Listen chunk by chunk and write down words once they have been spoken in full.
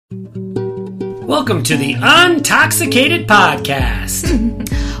Welcome to the Untoxicated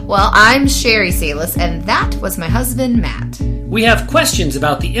Podcast. Well, I'm Sherry Salis, and that was my husband, Matt. We have questions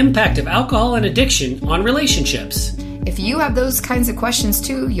about the impact of alcohol and addiction on relationships. If you have those kinds of questions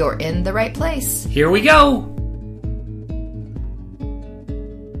too, you're in the right place. Here we go.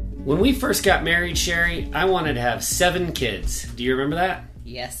 When we first got married, Sherry, I wanted to have 7 kids. Do you remember that?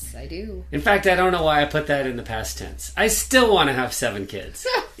 Yes, I do. In fact, I don't know why I put that in the past tense. I still want to have 7 kids.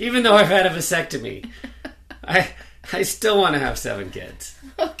 Even though I've had a vasectomy. I still want to have 7 kids.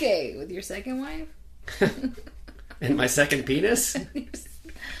 Okay, with your second wife? And my second penis?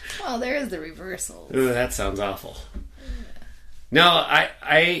 Well, there's the reversal. Ooh, that sounds awful. No,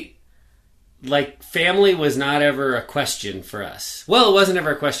 I like, family was not ever a question for us. Well, it wasn't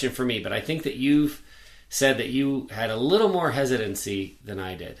ever a question for me, but I think that you've said that you had a little more hesitancy than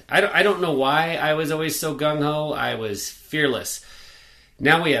I did. I don't know why I was always so gung-ho. I was fearless.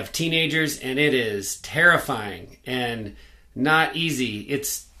 Now we have teenagers, and it is terrifying and not easy.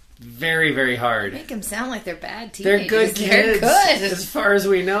 It's very, very hard. Make them sound like they're bad teenagers. They're good kids, They're good. as far as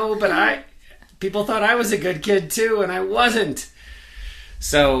we know, but people thought I was a good kid too, and I wasn't.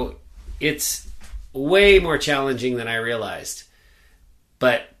 So it's way more challenging than I realized.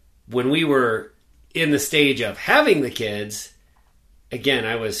 But when we were in the stage of having the kids, again,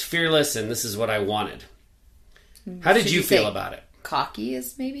 I was fearless, and this is what I wanted. How did you feel about it? Cocky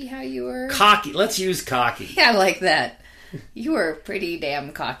is maybe how you were? Cocky. Let's use cocky. Yeah, I like that. You were pretty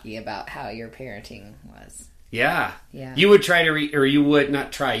damn cocky about how your parenting was. Yeah. Yeah. You would try to read, or you would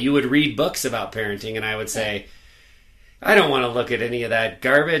not try, you would read books about parenting, and I would say, I don't want to look at any of that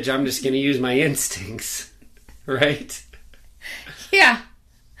garbage. I'm just going to use my instincts. Right? Yeah.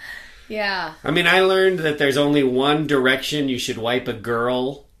 Yeah. I mean, I learned that there's only one direction you should wipe a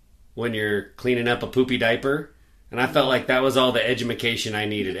girl when you're cleaning up a poopy diaper. And I felt like that was all the edumacation I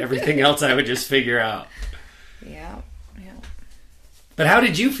needed. Everything else I would just figure out. Yeah. Yeah. But how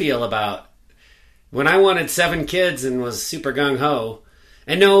did you feel about when I wanted 7 kids and was super gung-ho?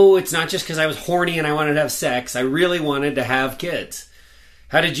 And no, it's not just because I was horny and I wanted to have sex. I really wanted to have kids.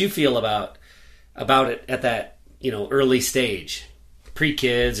 How did you feel about it at that, early stage?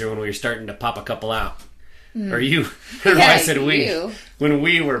 Pre-kids, or when we were starting to pop a couple out? Or you? Or Yeah, I said we. you. When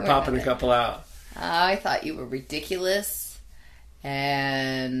we were popping a couple out. I thought you were ridiculous,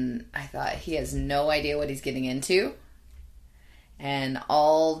 and I thought he has no idea what he's getting into. And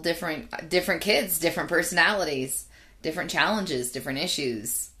all different kids, different personalities, different challenges, different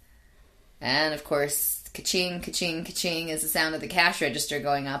issues. And of course, ka-ching, ka-ching, ka-ching is the sound of the cash register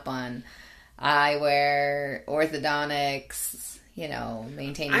going up on eyewear, orthodontics,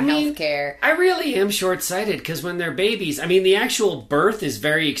 maintaining healthcare. I really am short-sighted because when they're babies, the actual birth is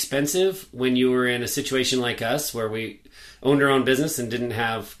very expensive when you were in a situation like us where we owned our own business and didn't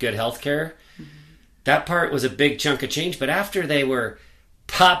have good healthcare. Mm-hmm. That part was a big chunk of change, but after they were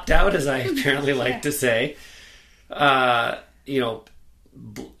popped out, as I apparently like to say,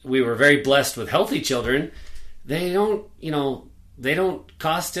 we were very blessed with healthy children. They don't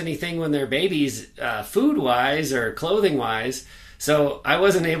cost anything when they're babies, food-wise or clothing-wise. So I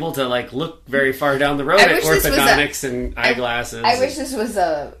wasn't able to look very far down the road at orthodontics and eyeglasses. I wish this was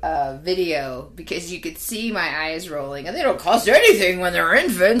a video because you could see my eyes rolling. And they don't cost anything when they're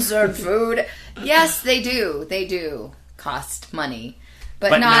infants or food. Yes, they do. They do cost money.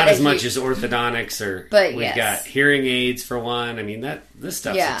 But not as much as orthodontics or we've got hearing aids for one. This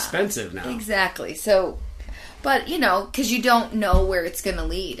stuff's expensive now. Exactly. So, but because you don't know where it's going to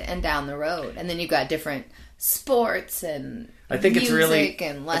lead and down the road. And then you've got different sports and music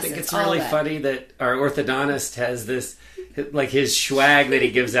and lessons. I think it's really funny that our orthodontist has this, his swag that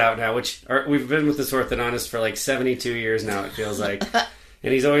he gives out now, we've been with this orthodontist for 72 years now, it feels like.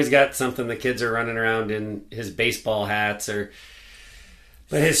 And he's always got something the kids are running around in, his baseball hats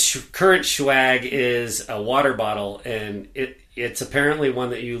but his current swag is a water bottle, and it's apparently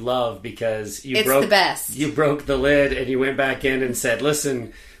one that you love because it's the best. You broke the lid and you went back in and said,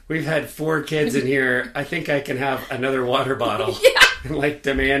 listen, we've had 4 kids in here. I think I can have another water bottle. Yeah. And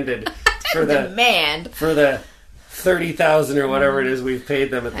demanded for the $30,000 or whatever it is we've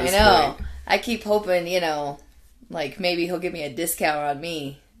paid them at this point. I keep hoping, maybe he'll give me a discount on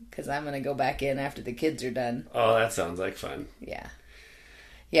me because I'm going to go back in after the kids are done. Oh, that sounds like fun. Yeah.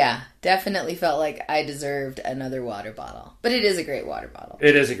 Yeah, definitely felt like I deserved another water bottle. But it is a great water bottle.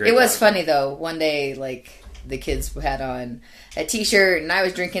 It is a great It was funny, though. One day, the kids had on a t-shirt, and I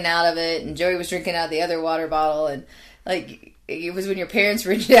was drinking out of it, and Joey was drinking out of the other water bottle, and, it was when your parents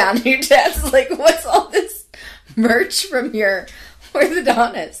were down, and your dad's like, what's all this merch from your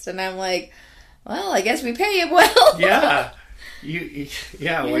orthodontist? And I'm like, well, I guess we pay him well. Yeah.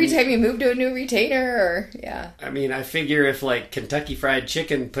 Yeah. Every time you move to a new retainer, or I mean, I figure if like Kentucky Fried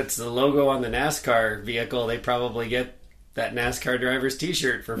Chicken puts the logo on the NASCAR vehicle, they probably get that NASCAR driver's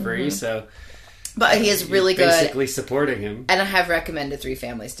T-shirt for free. So, but he is really good. Basically supporting him, and I have recommended 3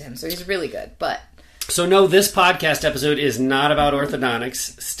 Families to him, so he's really good. But so no, this podcast episode is not about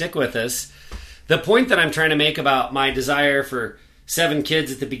orthodontics. Stick with us. The point that I'm trying to make about my desire for 7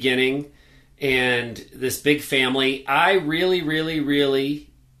 kids at the beginning and this big family, I really, really, really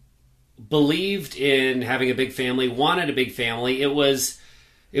believed in having a big family, wanted a big family. It was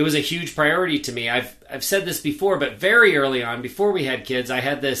a huge priority to me. I've said this before, but very early on, before we had kids, I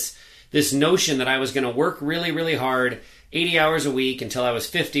had this notion that I was going to work really, really hard, 80 hours a week until I was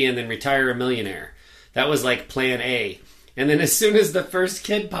 50 and then retire a millionaire. That was like plan A. And then as soon as the first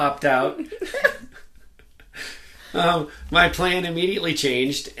kid popped out, my plan immediately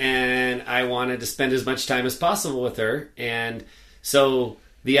changed, and I wanted to spend as much time as possible with her. And so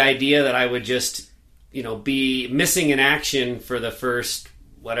the idea that I would just, be missing in action for the first,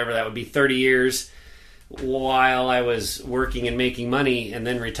 whatever that would be, 30 years while I was working and making money and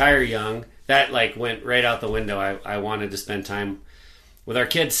then retire young, that like went right out the window. I wanted to spend time with our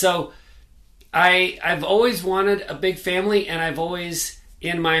kids. So I've always wanted a big family, and I've always,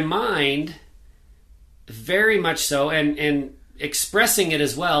 in my mind, very much so, and expressing it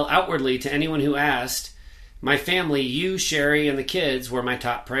as well outwardly to anyone who asked, my family, you, Sherry, and the kids were my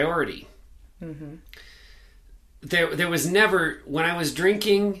top priority. Mm-hmm. There was never, when I was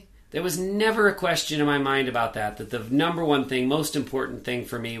drinking, there was never a question in my mind about that the number one thing, most important thing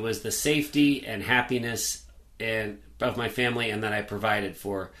for me was the safety and happiness of my family, and that I provided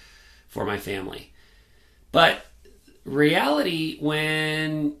for my family. But reality,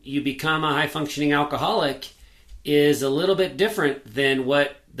 when you become a high-functioning alcoholic, is a little bit different than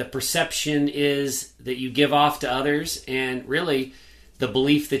what the perception is that you give off to others, and really the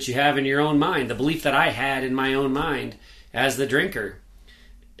belief that you have in your own mind, the belief that I had in my own mind as the drinker.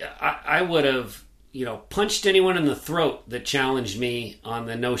 I would have, punched anyone in the throat that challenged me on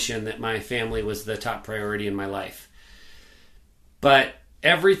the notion that my family was the top priority in my life. But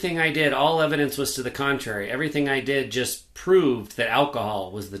everything I did, all evidence was to the contrary. Everything I did just proved that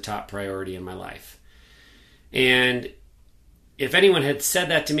alcohol was the top priority in my life. And if anyone had said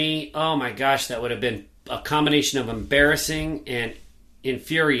that to me, oh my gosh, that would have been a combination of embarrassing and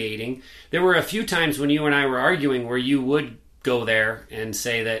infuriating. There were a few times when you and I were arguing where you would go there and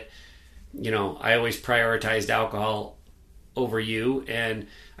say that, I always prioritized alcohol over you. And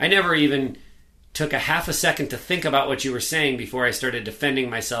I never even took a half a second to think about what you were saying before I started defending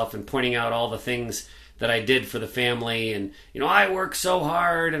myself and pointing out all the things that I did for the family. And, I work so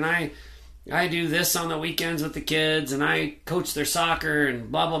hard, and I do this on the weekends with the kids, and I coach their soccer,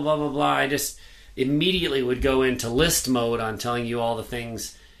 and blah, blah, blah, blah, blah. I just immediately would go into list mode on telling you all the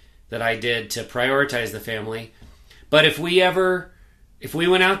things that I did to prioritize the family. But if we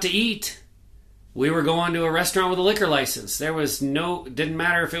went out to eat, we were going to a restaurant with a liquor license. Didn't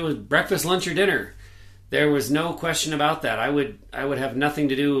matter if it was breakfast, lunch, or dinner. There was no question about that. I would have nothing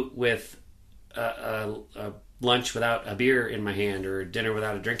to do with a lunch without a beer in my hand, or dinner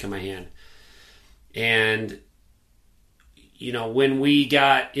without a drink in my hand. And, when we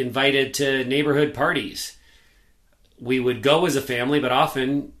got invited to neighborhood parties, we would go as a family, but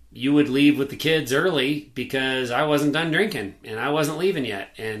often you would leave with the kids early because I wasn't done drinking and I wasn't leaving yet.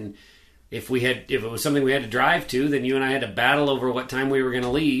 And if it was something we had to drive to, then you and I had to battle over what time we were going to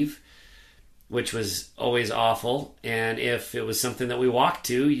leave, which was always awful. And if it was something that we walked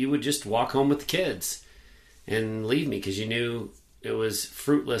to, you would just walk home with the kids and leave me because you knew it was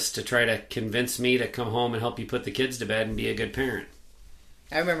fruitless to try to convince me to come home and help you put the kids to bed and be a good parent.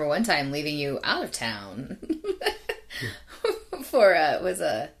 I remember one time leaving you out of town for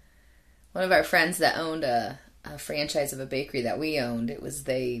one of our friends that owned a franchise of a bakery that we owned.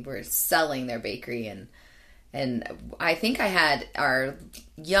 They were selling their bakery, and I think I had our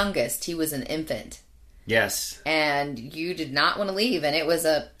youngest. He was an infant. Yes. And you did not want to leave, and it was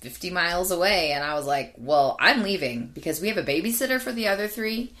 50 miles away, and I was like, well, I'm leaving because we have a babysitter for the other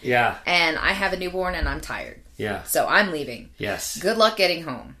 3. Yeah. And I have a newborn, and I'm tired. Yeah. So I'm leaving. Yes. Good luck getting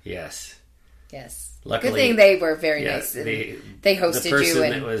home. Yes. Yes. Luckily, good thing they were very nice. They hosted the person you.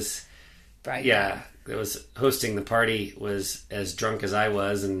 And that was, right. Yeah, that was hosting the party was as drunk as I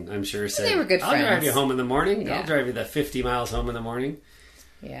was, and I'm sure said, they were good friends. I'll drive you home in the morning. Yeah. I'll drive you the 50 miles home in the morning.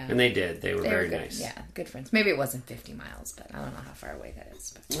 Yeah. And they did. They were very good, nice. Yeah, good friends. Maybe it wasn't 50 miles, but I don't know how far away that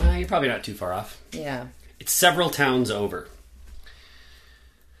is. You're probably not too far off. Yeah. It's several towns over.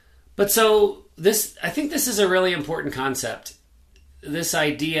 But so I think this is a really important concept. This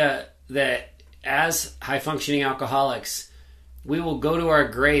idea that as high-functioning alcoholics, we will go to our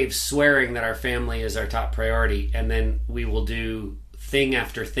graves swearing that our family is our top priority, and then we will do thing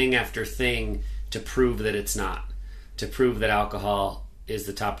after thing after thing to prove that it's not, to prove that alcohol is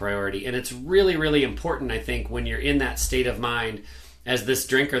the top priority. And it's really, really important, I think, when you're in that state of mind as this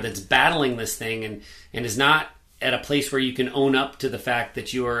drinker that's battling this thing and is not at a place where you can own up to the fact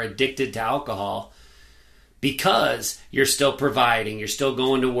that you are addicted to alcohol, because you're still providing, you're still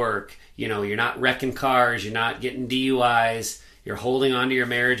going to work, you're not wrecking cars, you're not getting DUIs, you're holding on to your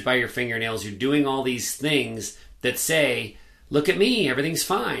marriage by your fingernails, you're doing all these things that say, look at me, everything's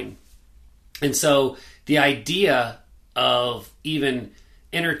fine. And so the idea of even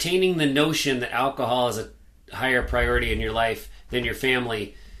entertaining the notion that alcohol is a higher priority in your life than your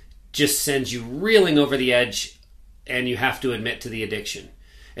family just sends you reeling over the edge, and you have to admit to the addiction.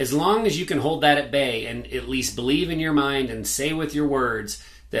 As long as you can hold that at bay and at least believe in your mind and say with your words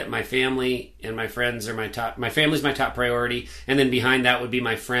that my family and my friends are my family's my top priority, and then behind that would be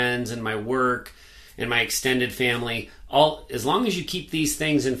my friends and my work and my extended family. As long as you keep these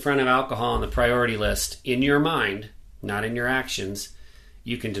things in front of alcohol on the priority list in your mind, not in your actions,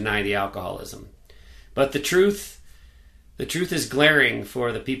 you can deny the alcoholism. But the truth is glaring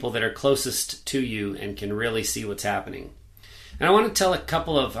for the people that are closest to you and can really see what's happening. And I want us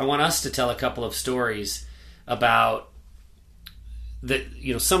to tell a couple of stories about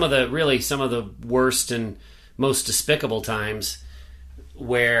some of the worst and most despicable times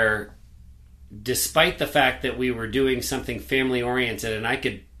where, despite the fact that we were doing something family oriented, and I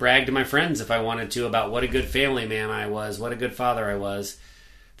could brag to my friends if I wanted to about what a good family man I was, what a good father I was,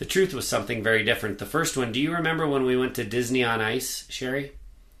 the truth was something very different. The first one, do you remember when we went to Disney on Ice, Sherry?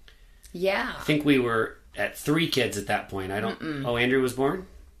 Yeah. I think we were at 3 kids at that point. Oh, Andrew was born?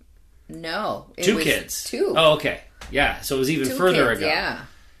 No. 2 kids. 2. Oh, okay. Yeah, so it was even 2 further kids, ago. Yeah.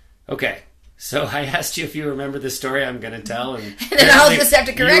 Okay. So I asked you if you remember the story I'm going to tell. And then I'll just have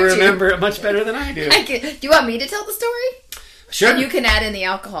to correct you. You remember it much better than I do. Do you want me to tell the story? Sure. And you can add in the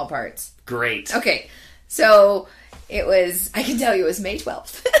alcohol parts. Great. Okay. So I can tell you it was May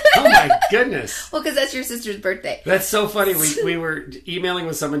 12th. Oh my goodness. Well, because that's your sister's birthday. That's so funny. We were emailing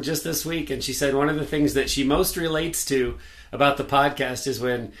with someone just this week, and she said one of the things that she most relates to about the podcast is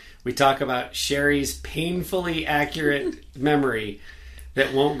when we talk about Sherry's painfully accurate memory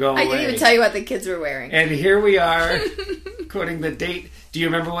that won't go away. I didn't even tell you what the kids were wearing. And here we are, quoting the date. Do you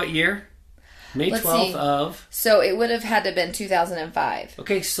remember what year? May 12th of... So it would have had to have been 2005.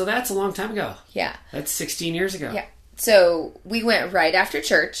 Okay, so that's a long time ago. Yeah. That's 16 years ago. Yeah. So we went right after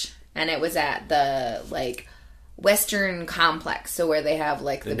church, and it was at the, Western Complex. So where they have,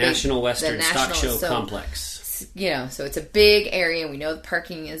 the National Western Stock Show Complex. So it's a big area, and we know the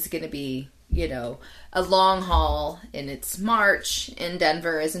parking is going to be, a long haul, and it's March in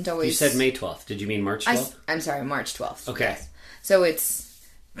Denver. Isn't always... You said May 12th. Did you mean March 12th? I'm sorry, March 12th. Okay. Yes. So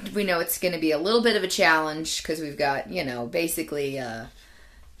we know it's going to be a little bit of a challenge because we've got, basically a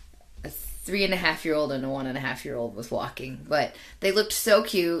 3.5-year-old and a 1.5-year-old was walking. But they looked so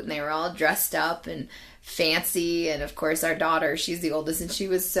cute, and they were all dressed up and fancy. And of course, our daughter, she's the oldest, and she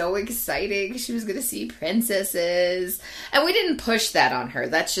was so excited. She was going to see princesses. And we didn't push that on her.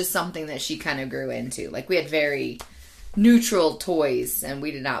 That's just something that she kind of grew into. We had very neutral toys, and we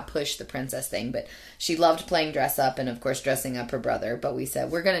did not push the princess thing. But she loved playing dress up and, of course, dressing up her brother. But we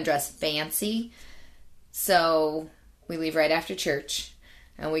said, we're going to dress fancy. So we leave right after church,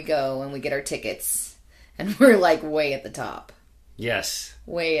 and we go and we get our tickets. And we're, way at the top. Yes.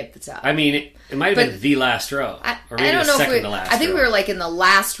 Way at the top. I mean, it might have been the last row. Or maybe the second to last I think row. we were, in the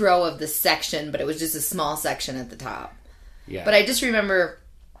last row of the section, but it was just a small section at the top. Yeah. But I just remember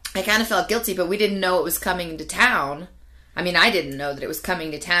I kind of felt guilty, but we didn't know it was coming to town. I mean, I didn't know that it was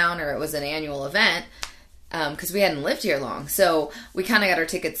coming to town or it was an annual event because we hadn't lived here long. So we kind of got our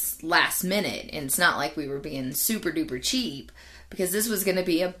tickets last minute, and it's not like we were being super duper cheap because this was going to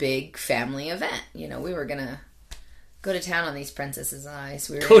be a big family event. We were going to go to town on these princesses' eyes.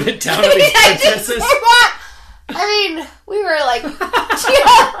 Go to town on these princesses? We were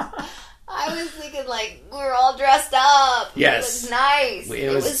I was thinking we were all dressed up. Yes. It was nice.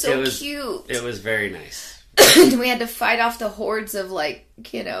 It was so cute. It was very nice. We had to fight off the hordes of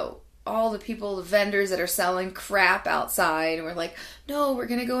all the people, the vendors that are selling crap outside, and we're like, no, we're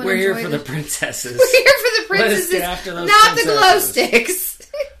gonna go and we're enjoy here for the princesses. We're here for the princesses. Let us get after those not princesses. the glow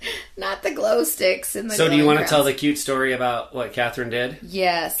sticks. Not the glow sticks. In the so do you want to grounds. tell the cute story about what Catherine did?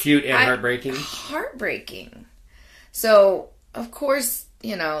 Yes. Cute and heartbreaking? Heartbreaking. So, of course,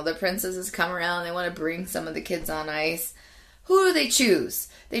 the princesses come around. They want to bring some of the kids on ice. Who do they choose?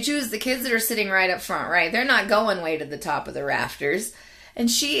 They choose the kids that are sitting right up front, right? They're not going way to the top of the rafters. And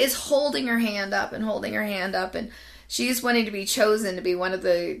she is holding her hand up and holding her hand up. And she's wanting to be chosen to be one of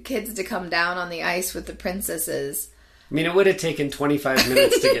the kids to come down on the ice with the princesses. I mean, it would have taken 25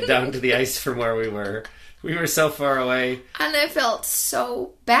 minutes to get down to the ice from where we were. We were so far away. And I felt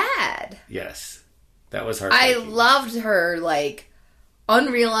so bad. Yes. That was hard. I loved her, like,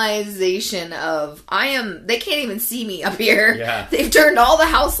 unrealization of, they can't even see me up here. Yeah. They've turned all the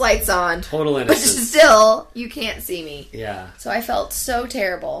house lights on. Total But innocence. still, you can't see me. Yeah. So I felt so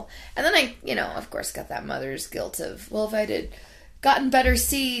terrible. And then I, of course, got that mother's guilt of, well, if I'd had gotten better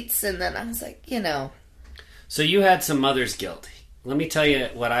seats, and then I was like, So you had some mother's guilt. Let me tell you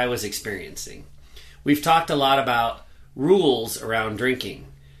what I was experiencing. We've talked a lot about rules around drinking.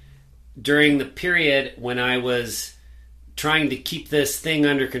 During the period when I was trying to keep this thing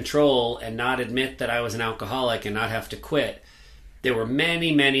under control and not admit that I was an alcoholic and not have to quit, there were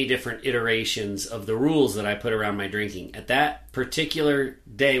many, many different iterations of the rules that I put around my drinking. At that particular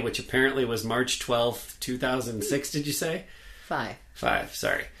day, which apparently was March 12th, 2006, did you say? 5,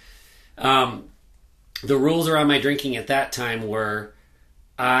 sorry. The rules around my drinking at that time were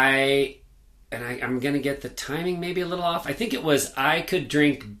I'm going to get the timing maybe a little off. I think it was I could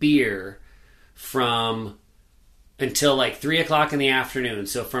drink beer from until like 3 o'clock in the afternoon.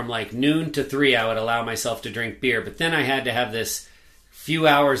 So from like noon to 3, I would allow myself to drink beer. But then I had to have this few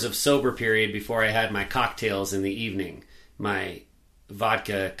hours of sober period before I had my cocktails in the evening, my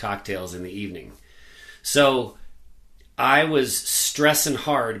vodka cocktails in the evening. So I was stressing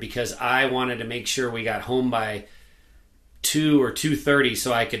hard because I wanted to make sure we got home by 2 or 2:30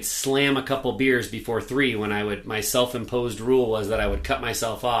 so I could slam a couple beers before 3 when my self-imposed rule was that I would cut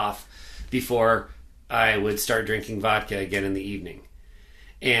myself off before I would start drinking vodka again in the evening.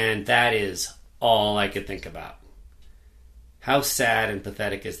 And that is all I could think about. How sad and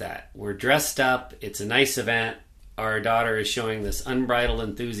pathetic is that? We're dressed up. It's a nice event. Our daughter is showing this unbridled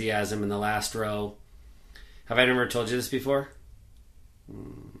enthusiasm in the last row. Have I never told you this before?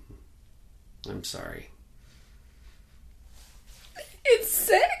 I'm sorry. It's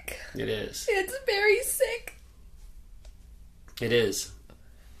sick. It is. It's very sick. It is.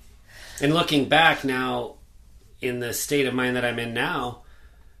 And looking back now, in the state of mind that I'm in now,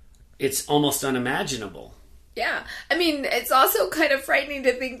 it's almost unimaginable. Yeah. I mean, it's also kind of frightening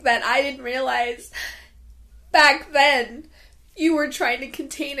to think that I didn't realize back then you were trying to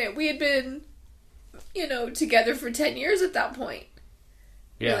contain it. We had been, together for 10 years at that point.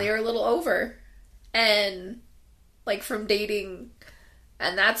 Yeah. Really, or a little over. And, like, from dating.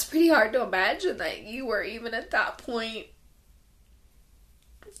 And that's pretty hard to imagine that you were even at that point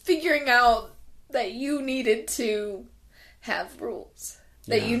figuring out that you needed to have rules.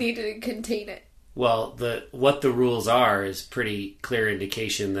 That you needed to contain it. Well, what the rules are is pretty clear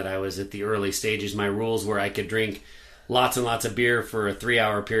indication that I was at the early stages. My rules were I could drink lots and lots of beer for a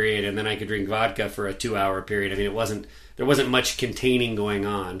 3-hour period, and then I could drink vodka for a 2-hour period. I mean, there wasn't much containing going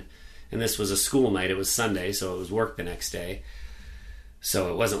on. And this was a school night. It was Sunday, so it was work the next day.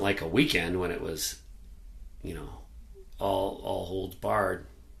 So it wasn't like a weekend when it was, all holds barred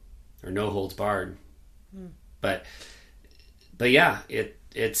or no holds barred. But yeah,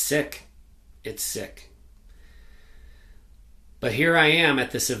 it's sick. It's sick. But here I am at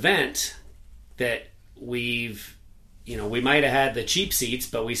this event that we might have had the cheap seats,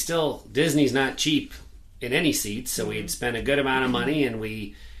 but Disney's not cheap in any seats. So we'd spent a good amount of money, and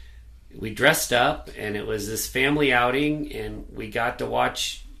we dressed up, and it was this family outing, and we got to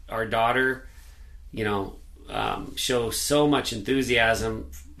watch our daughter, show so much enthusiasm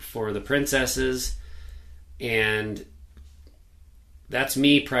for the princesses. And that's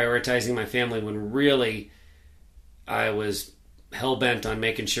me prioritizing my family when really I was hell-bent on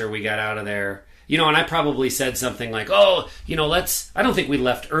making sure we got out of there. And I probably said something like, I don't think we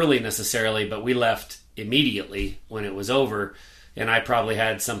left early necessarily, but we left immediately when it was over. And I probably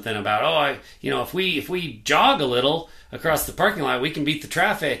had something about, if we jog a little across the parking lot, we can beat the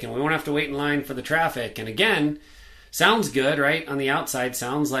traffic and we won't have to wait in line for the traffic. And again, sounds good, right? On the outside,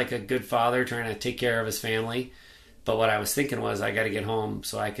 sounds like a good father trying to take care of his family. But what I was thinking was, I got to get home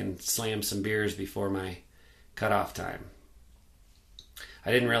so I can slam some beers before my cutoff time. I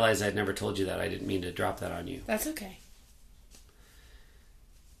didn't realize I'd never told you that. I didn't mean to drop that on you. That's okay.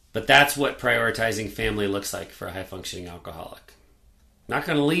 But that's what prioritizing family looks like for a high-functioning alcoholic. Not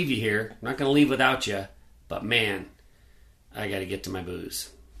going to leave you here. I'm not going to leave without you. But man, I got to get to my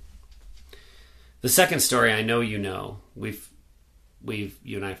booze. The second story, I know you know. You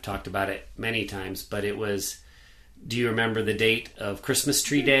and I have talked about it many times, but it was, do you remember the date of Christmas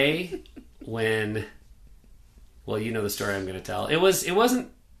Tree Day when, well, you know the story I'm going to tell. It wasn't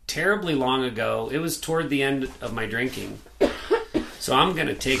terribly long ago. It was toward the end of my drinking. So I'm going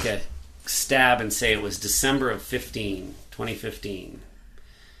to take a stab and say it was December of 2015.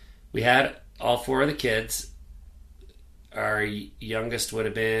 We had all 4 of the kids. Our youngest would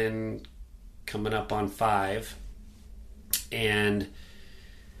have been coming up on 5. And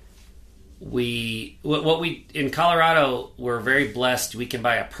what we in Colorado, we're very blessed. We can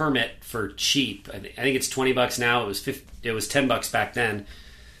buy a permit for cheap. I think it's $20 now. It was $10 back then.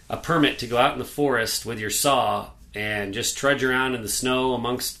 A permit to go out in the forest with your saw and just trudge around in the snow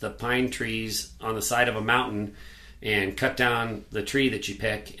amongst the pine trees on the side of a mountain and cut down the tree that you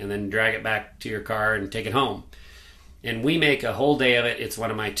pick and then drag it back to your car and take it home. And we make a whole day of it. It's one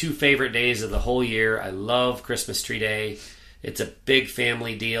of my 2 favorite days of the whole year. I love Christmas Tree Day. It's a big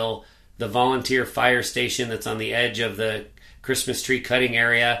family deal. The volunteer fire station that's on the edge of the Christmas tree cutting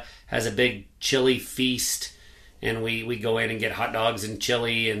area has a big chili feast. And we go in and get hot dogs and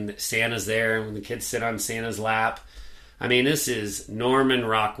chili, and Santa's there, and the kids sit on Santa's lap. I mean, this is Norman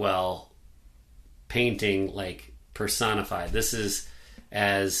Rockwell painting, like, personified. This is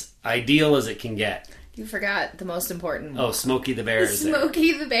as ideal as it can get. You forgot the most important one. Oh, Smokey the Bear is there.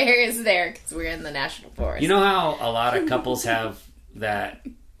 Smokey the Bear is there because we're in the National Forest. You know how a lot of couples have that,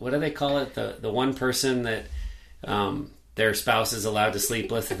 what do they call it? The one person that their spouse is allowed to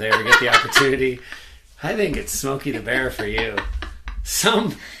sleep with if they ever get the opportunity. I think it's Smokey the Bear for you.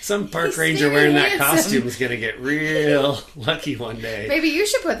 Some park ranger wearing that costume is going to get real lucky one day. Maybe you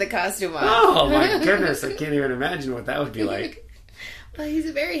should put the costume on. Oh, my goodness. I can't even imagine what that would be like. Well, he's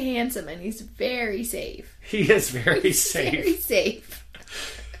very handsome and he's very safe. He is very safe. Very safe.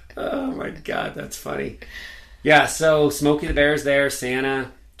 Oh, my God. That's funny. Yeah, so Smokey the Bear's there.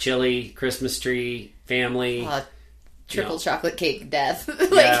 Santa, chili, Christmas tree, family. Triple chocolate cake death.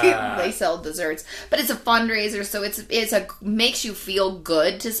 They sell desserts, but it's a fundraiser, so it's a makes you feel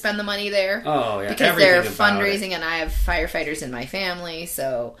good to spend the money there. Oh yeah, because they're fundraising, and I have firefighters in my family,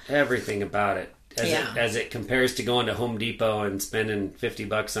 so everything about it. As it compares to going to Home Depot and spending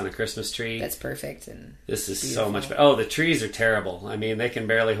 $50 on a Christmas tree. That's perfect. And this is beautiful. So much better. Oh, the trees are terrible. I mean, they can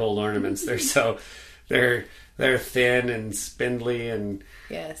barely hold ornaments. They're thin and spindly and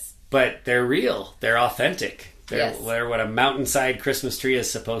yes, but they're real. They're authentic. They're what a mountainside Christmas tree is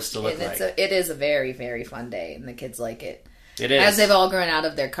supposed to look like. It is a very, very fun day, and the kids like it. It is. As they've all grown out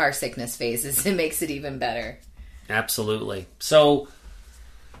of their car sickness phases, it makes it even better. Absolutely. So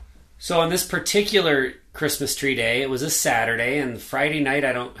on this particular Christmas tree day, it was a Saturday, and Friday night,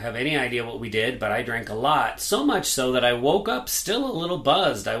 I don't have any idea what we did, but I drank a lot. So much so that I woke up still a little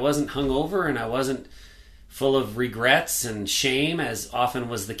buzzed. I wasn't hungover, and I wasn't full of regrets and shame, as often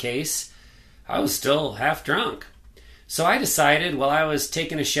was the case. I was still half drunk. So I decided while I was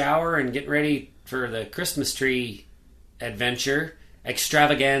taking a shower and getting ready for the Christmas tree adventure,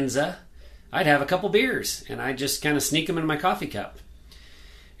 extravaganza, I'd have a couple beers and I'd just kind of sneak them in my coffee cup.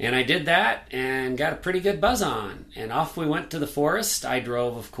 And I did that and got a pretty good buzz on. And off we went to the forest. I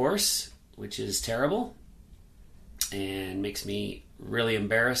drove, of course, which is terrible and makes me really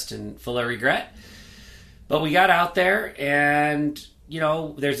embarrassed and full of regret. But we got out there and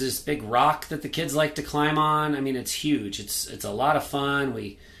there's this big rock that the kids like to climb on. I mean, it's huge. It's a lot of fun.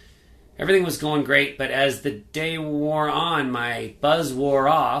 Everything was going great, but as the day wore on, my buzz wore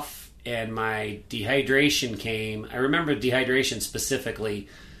off and my dehydration came. I remember dehydration specifically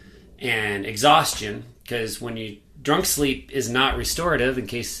and exhaustion, because drunk sleep is not restorative, in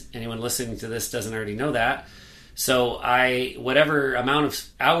case anyone listening to this doesn't already know that. So whatever amount of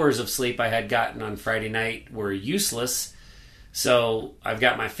hours of sleep I had gotten on Friday night were useless. So I've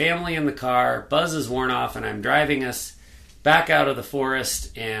got my family in the car, buzz is worn off, and I'm driving us back out of the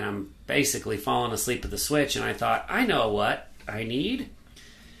forest, and I'm basically falling asleep at the switch, and I thought, I know what I need.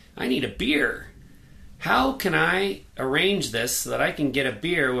 I need a beer. How can I arrange this so that I can get a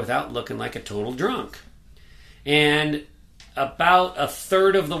beer without looking like a total drunk? And about a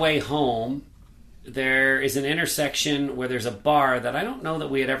third of the way home, there is an intersection where there's a bar that I don't know that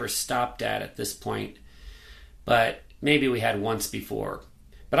we had ever stopped at this point, but maybe we had once before.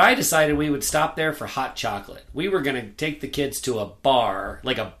 But I decided we would stop there for hot chocolate. We were going to take the kids to a bar,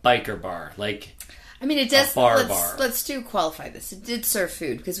 like a biker bar, it does. Let's do qualify this. It did serve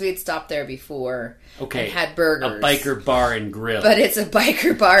food because we had stopped there before. Okay, and had burgers. A biker bar and grill. But it's a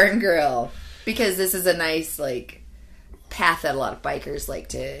biker bar and grill because this is a nice path that a lot of bikers like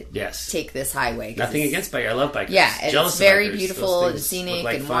to take this highway. Nothing against bikers. I love bikers. Yeah, and it's very beautiful and scenic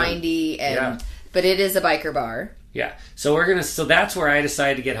and windy, but it is a biker bar. Yeah, so that's where I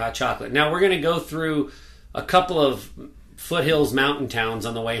decided to get hot chocolate. Now we're gonna go through a couple of foothills mountain towns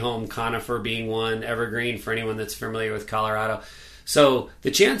on the way home, Conifer being one, Evergreen for anyone that's familiar with Colorado. So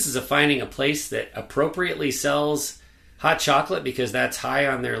the chances of finding a place that appropriately sells hot chocolate because that's high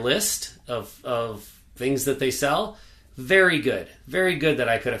on their list of things that they sell. Very good that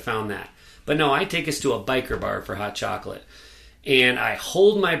I could have found that. But no, I take us to a biker bar for hot chocolate, and I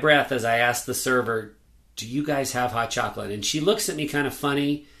hold my breath as I ask the server, do you guys have hot chocolate? And she looks at me kind of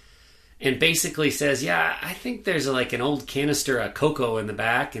funny and basically says, yeah, I think there's like an old canister of cocoa in the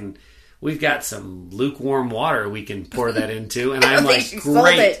back, and we've got some lukewarm water we can pour that into. And I'm like,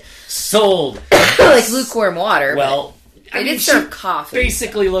 great, sold. Like lukewarm water. Well, they did serve coffee.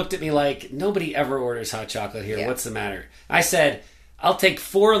 Basically looked at me like, nobody ever orders hot chocolate here. Yeah. What's the matter? I said, I'll take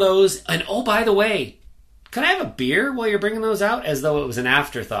 4 of those. And oh, by the way, can I have a beer while you're bringing those out? As though it was an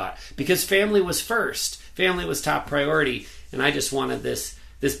afterthought. Because family was first. Family was top priority. And I just wanted this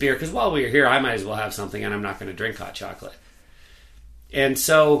beer. Because while we were here, I might as well have something. And I'm not going to drink hot chocolate. And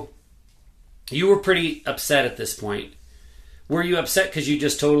so you were pretty upset at this point. Were you upset because you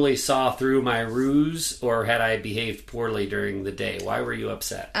just totally saw through my ruse, or had I behaved poorly during the day? Why were you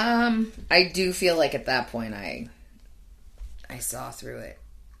upset? I do feel like at that point I saw through it,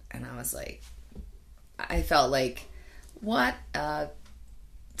 and I was like, I felt like, what a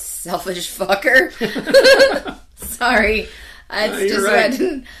selfish fucker. Sorry, it's just right. I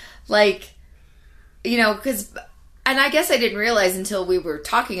didn't like, because, and I guess I didn't realize until we were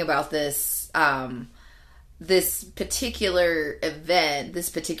talking about this. This particular event, this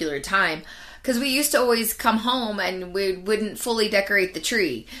particular time, because we used to always come home and we wouldn't fully decorate the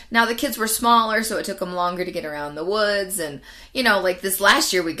tree. Now the kids were smaller, so it took them longer to get around the woods. And like this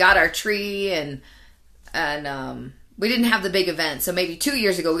last year, we got our tree and we didn't have the big event. So maybe 2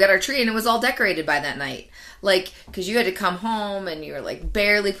 years ago, we got our tree and it was all decorated by that night. Like, because you had to come home and you were like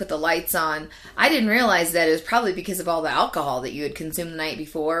barely put the lights on. I didn't realize that it was probably because of all the alcohol that you had consumed the night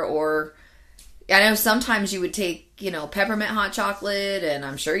before, or I know sometimes you would take, peppermint hot chocolate, and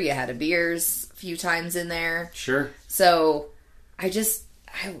I'm sure you had a beers a few times in there. Sure. So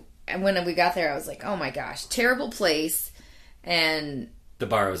when we got there, I was like, oh my gosh, terrible place. And the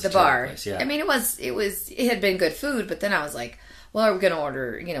bar was a terrible place, yeah. I mean, it had been good food, but then I was like, well, are we going to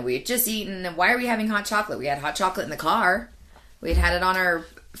order, we had just eaten, and why are we having hot chocolate? We had hot chocolate in the car. We had it on our...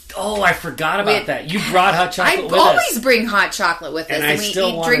 Oh, I forgot about that. You brought hot chocolate with us. I always bring hot chocolate with us, and we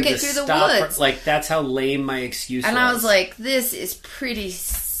drink it through the woods. That's how lame my excuse was. And I was like, this is pretty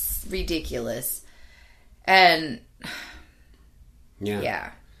ridiculous. And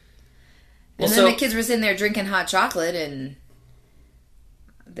yeah. And then the kids were sitting there drinking hot chocolate, and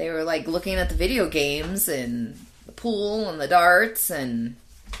they were like looking at the video games and the pool and the darts. And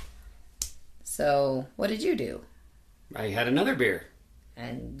so, what did you do? I had another beer.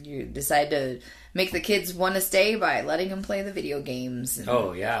 And you decide to make the kids want to stay by letting them play the video games. And,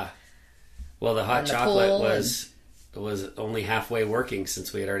 oh, yeah. Well, the hot chocolate was only halfway working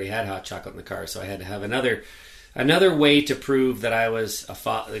since we had already had hot chocolate in the car. So I had to have another way to prove that I was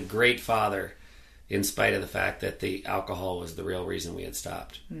a great father, in spite of the fact that the alcohol was the real reason we had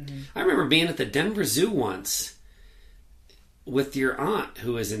stopped. Mm-hmm. I remember being at the Denver Zoo once with your aunt,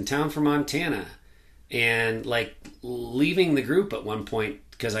 who was in town from Montana. And like leaving the group at one point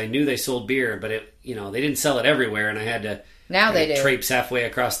because I knew they sold beer, but they didn't sell it everywhere, and I had to traipse halfway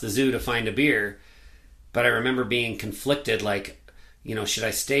across the zoo to find a beer. But I remember being conflicted, like, should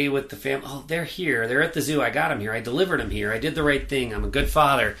I stay with the family? Oh, they're here. They're at the zoo. I got them here. I delivered them here. I did the right thing. I'm a good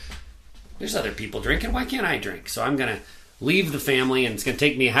father. There's other people drinking. Why can't I drink? So I'm going to leave the family, and it's going to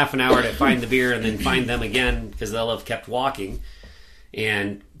take me a half an hour to find the beer and then find them again because they'll have kept walking.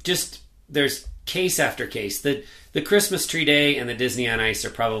 And just there's case after case. The Christmas tree day and the Disney on Ice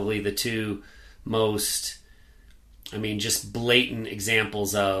are probably the two most, just blatant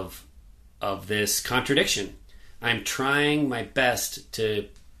examples of this contradiction. I'm trying my best to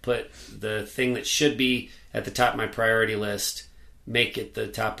put the thing that should be at the top of my priority list, make it the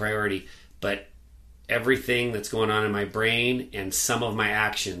top priority, but everything that's going on in my brain and some of my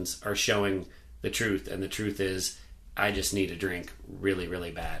actions are showing the truth, and the truth is I just need a drink really,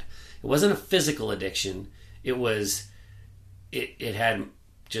 really bad. It wasn't a physical addiction. It had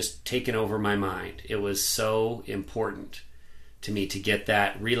just taken over my mind. It was so important to me to get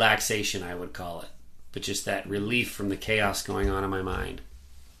that relaxation, I would call it, but just that relief from the chaos going on in my mind.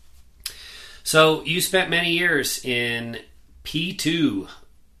 So you spent many years in P2,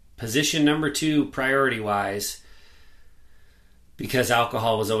 position number 2 priority-wise, because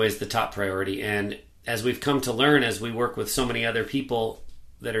alcohol was always the top priority. And as we've come to learn, as we work with so many other people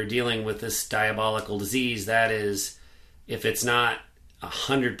that are dealing with this diabolical disease, that is, if it's not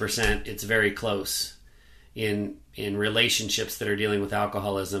 100%, it's very close. In relationships that are dealing with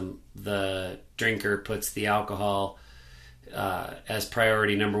alcoholism, the drinker puts the alcohol as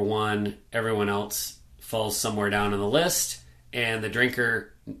priority number 1. Everyone else falls somewhere down on the list, and the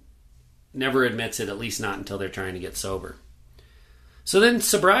drinker never admits it, at least not until they're trying to get sober. So then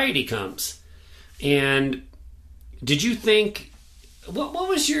sobriety comes. And did you think, what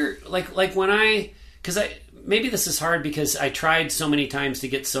was your, like when maybe this is hard because I tried so many times to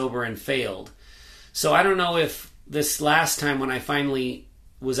get sober and failed. So I don't know if this last time when I finally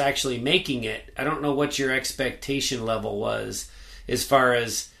was actually making it, I don't know what your expectation level was as far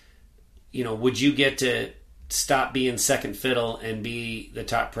as, would you get to stop being second fiddle and be the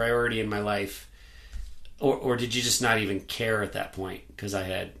top priority in my life? Or did you just not even care at that point because I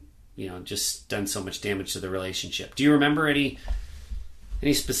had, just done so much damage to the relationship? Do you remember any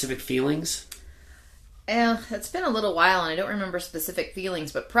specific feelings? Yeah, it's been a little while and I don't remember specific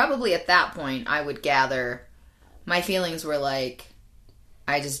feelings, but probably at that point I would gather my feelings were like,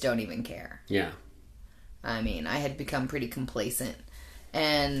 I just don't even care. Yeah. I mean, I had become pretty complacent.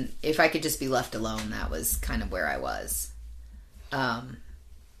 And if I could just be left alone, that was kind of where I was.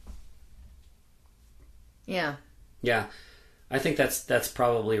 Yeah. Yeah. I think that's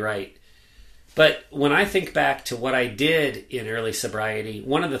probably right. But when I think back to what I did in early sobriety,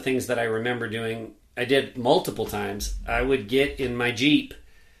 one of the things that I remember doing, I did multiple times. I would get in my Jeep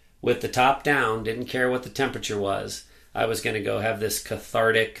with the top down, didn't care what the temperature was. I was going to go have this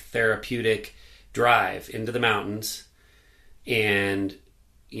cathartic, therapeutic drive into the mountains, and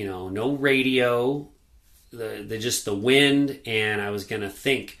no radio, just the wind, and I was going to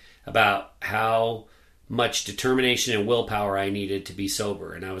think about how much determination and willpower I needed to be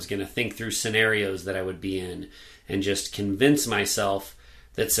sober, and I was going to think through scenarios that I would be in and just convince myself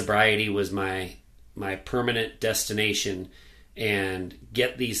that sobriety was my permanent destination and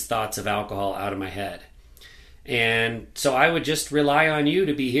get these thoughts of alcohol out of my head. And so I would just rely on you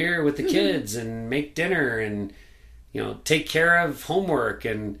to be here with the kids and make dinner and, take care of homework.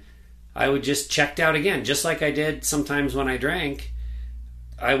 And I would just check out again, just like I did sometimes when I drank.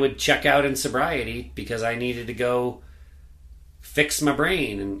 I would check out in sobriety because I needed to go fix my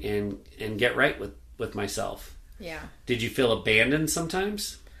brain and get right with myself. Yeah. Did you feel abandoned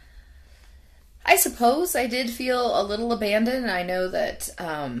sometimes? I suppose I did feel a little abandoned. I know that,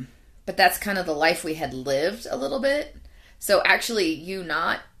 but that's kind of the life we had lived a little bit. So actually, you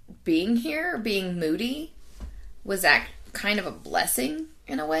not being here, being moody, was kind of a blessing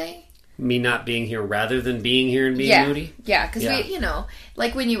in a way. Me not being here rather than being here and being moody? Yeah, because we,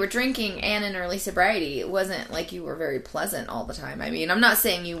 like when you were drinking and in early sobriety, it wasn't like you were very pleasant all the time. I mean, I'm not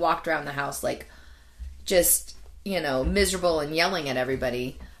saying you walked around the house like just, miserable and yelling at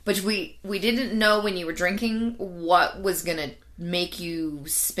everybody. But we didn't know when you were drinking what was going to make you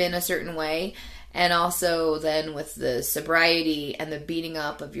spin a certain way. And also then with the sobriety and the beating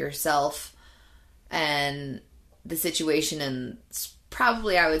up of yourself and the situation, and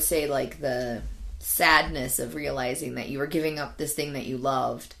probably I would say like the sadness of realizing that you were giving up this thing that you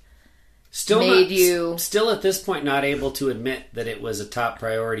loved. Still at this point not able to admit that it was a top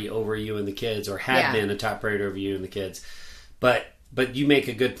priority over you and the kids, or had been a top priority over you and the kids. But you make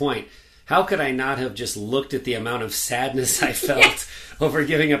a good point. How could I not have just looked at the amount of sadness I felt over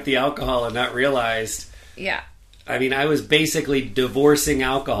giving up the alcohol and not realized? Yeah. I mean, I was basically divorcing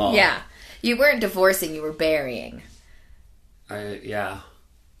alcohol. Yeah. You weren't divorcing, you were burying. Yeah.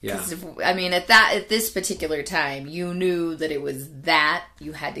 I mean, at this particular time, you knew that it was that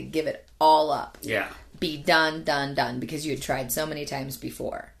you had to give it all up. Yeah. Be done, because you had tried so many times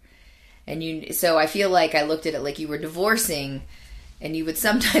before. And so I feel like I looked at it like you were divorcing, and you would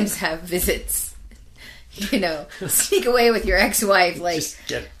sometimes have visits, sneak away with your ex-wife, like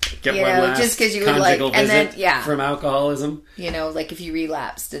just get one last just because you would like, and then from alcoholism, like if you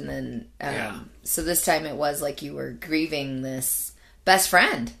relapsed, and then so this time it was like you were grieving this best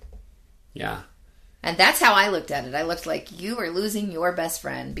friend. Yeah. And that's how I looked at it. I looked like you were losing your best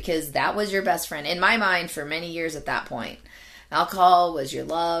friend, because that was your best friend in my mind for many years at that point. Alcohol was your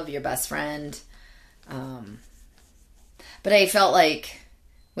love, your best friend. But I felt like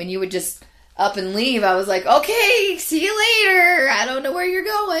when you would just up and leave, I was like, okay, see you later. I don't know where you're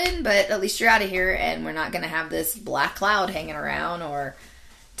going, but at least you're out of here, and we're not going to have this black cloud hanging around or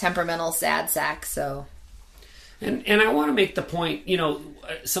temperamental sad sack. So, and I want to make the point,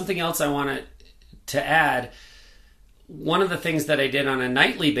 something else I want to add. One of the things that I did on a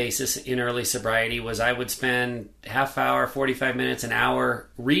nightly basis in early sobriety was I would spend half hour, 45 minutes, an hour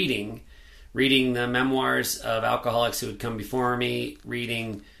reading the memoirs of alcoholics who had come before me,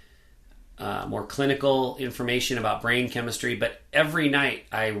 reading more clinical information about brain chemistry. But every night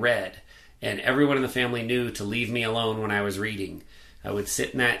I read, and everyone in the family knew to leave me alone when I was reading. I would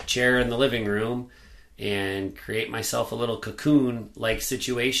sit in that chair in the living room and create myself a little cocoon-like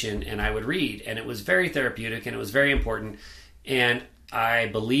situation, and I would read. And it was very therapeutic, and it was very important. And I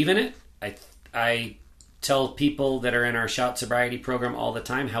believe in it. I tell people that are in our Shout Sobriety program all the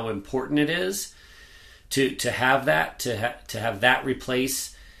time how important it is to have that, to have that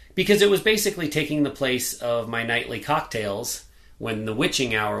replace, because it was basically taking the place of my nightly cocktails when the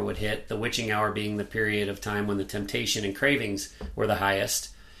witching hour would hit, the witching hour being the period of time when the temptation and cravings were the highest.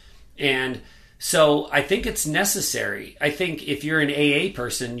 And so I think it's necessary. I think if you're an AA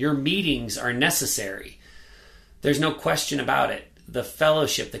person, your meetings are necessary. There's no question about it. The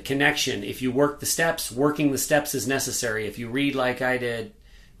fellowship, the connection, if you work the steps, working the steps is necessary. If you read like I did,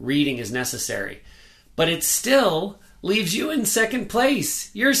 reading is necessary. But it still leaves you in second place.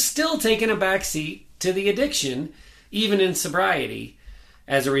 You're still taking a backseat to the addiction, even in sobriety,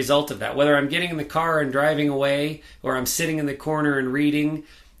 as a result of that. Whether I'm getting in the car and driving away, or I'm sitting in the corner and reading,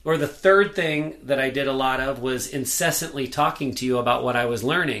 or the third thing that I did a lot of was incessantly talking to you about what I was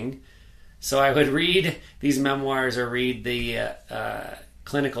learning. So I would read these memoirs or read the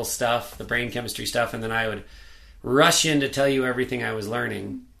clinical stuff, the brain chemistry stuff, and then I would rush in to tell you everything I was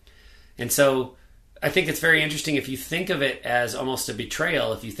learning. And so I think it's very interesting if you think of it as almost a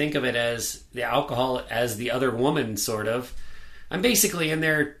betrayal, if you think of it as the alcohol as the other woman, sort of. I'm basically in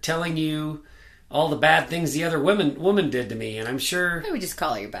there telling you all the bad things the other woman did to me, and I'm sure I would just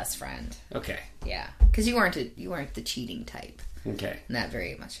call her your best friend. Okay. Yeah, because you weren't the cheating type. Okay. Not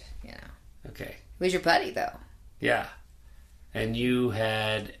very much, Okay. He was your buddy, though. Yeah. And you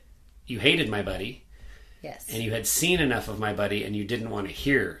hated my buddy. Yes. And you had seen enough of my buddy, and you didn't want to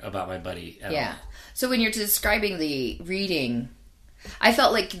hear about my buddy at all. So when you're describing the reading, I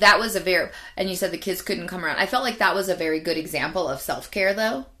felt like that was and you said the kids couldn't come around. I felt like that was a very good example of self-care,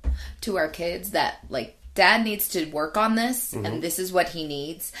 though, to our kids, that, like, Dad needs to work on this, and this is what he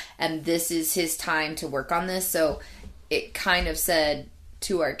needs, and this is his time to work on this. So it kind of said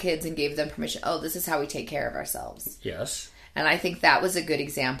to our kids and gave them permission, this is how we take care of ourselves. Yes. And I think that was a good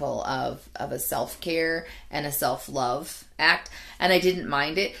example of a self-care and a self-love act. And I didn't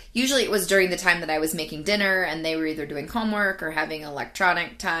mind it. Usually it was during the time that I was making dinner and they were either doing homework or having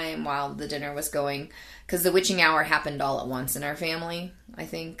electronic time while the dinner was going. Because the witching hour happened all at once in our family, I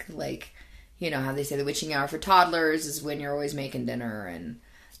think. Like, you know how they say the witching hour for toddlers is when you're always making dinner. And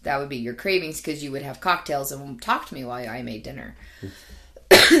that would be your cravings because you would have cocktails and talk to me while I made dinner.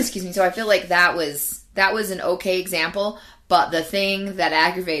 Excuse me. So I feel like that was an okay example. But the thing that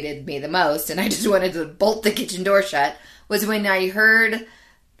aggravated me the most, and I just wanted to bolt the kitchen door shut, was when I heard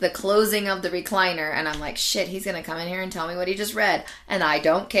the closing of the recliner, and I'm like, shit, he's going to come in here and tell me what he just read, and I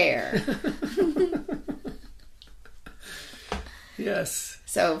don't care. Yes.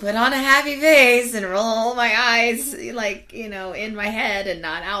 So put on a happy face and roll my eyes, like, in my head and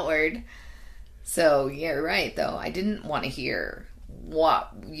not outward. So you're right, though. I didn't want to hear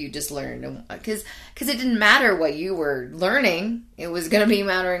what you just learned, because it didn't matter what you were learning. It was going to be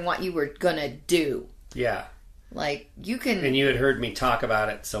mattering what you were going to do. Yeah. Like, you can... And you had heard me talk about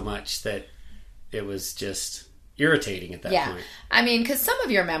it so much that it was just irritating at that point. Yeah. I mean, because some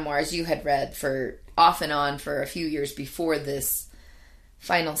of your memoirs you had read for off and on for a few years before this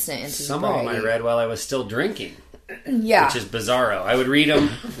final stint into Some sobriety. of them I read while I was still drinking. Yeah. Which is bizarro. I would read them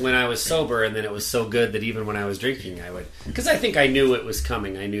when I was sober, and then it was so good that even when I was drinking, I would... Because I think I knew it was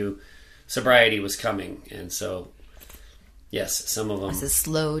coming. I knew sobriety was coming. And so, yes, some of them... It's a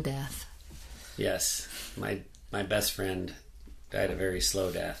slow death. Yes. My best friend died a very slow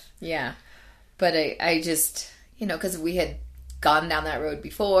death. Yeah. But I just... because we had gone down that road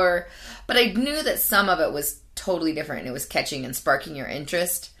before. But I knew that some of it was totally different. It was catching and sparking your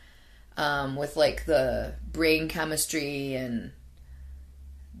interest. With like the brain chemistry and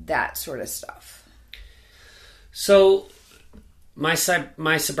that sort of stuff. So my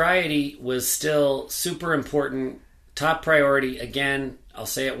sobriety was still super important, top priority. Again, I'll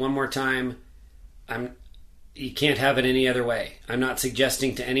say it one more time. You can't have it any other way. I'm not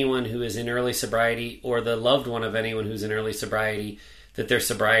suggesting to anyone who is in early sobriety or the loved one of anyone who's in early sobriety that their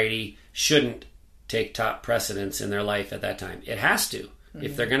sobriety shouldn't take top precedence in their life at that time. It has to. Mm-hmm.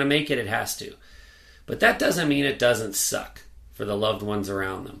 If they're going to make it, it has to. But that doesn't mean it doesn't suck for the loved ones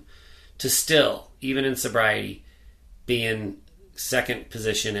around them to still, even in sobriety, be in second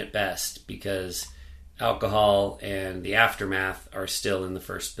position at best, because alcohol and the aftermath are still in the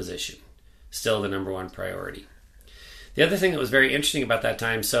first position, still the number one priority. The other thing that was very interesting about that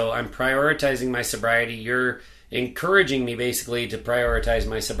time, so I'm prioritizing my sobriety. You're encouraging me basically to prioritize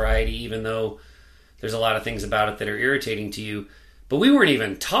my sobriety, even though there's a lot of things about it that are irritating to you. But we weren't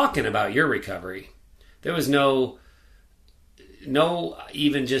even talking about your recovery. There was no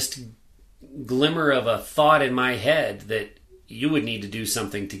even just glimmer of a thought in my head that you would need to do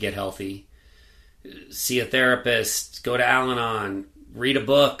something to get healthy. See a therapist, go to Al-Anon, read a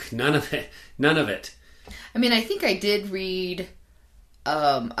book. None of it. None of it. I mean, I think I did read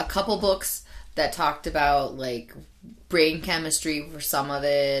a couple books that talked about like brain chemistry for some of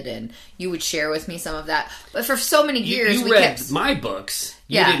it, and you would share with me some of that. But for so many years, you read my books.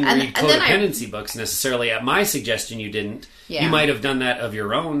 You didn't read codependency books necessarily. At my suggestion, you didn't. Yeah. You might have done that of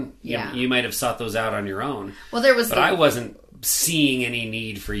your own. Yeah. You might have sought those out on your own. Well, there was, but I wasn't seeing any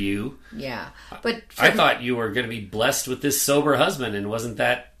need for you. Yeah, but I thought you were going to be blessed with this sober husband, and wasn't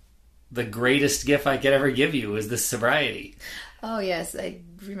that the greatest gift I could ever give you? Was this sobriety? Oh yes, I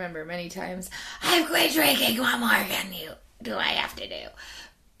remember many times. I've quit drinking. What more can you do? I have to do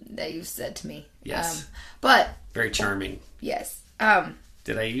that you've said to me. Yes, but very charming. Yes.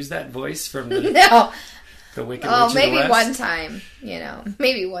 Did I use that voice from the no? The Wicked Oh, Witch maybe of the West? one time.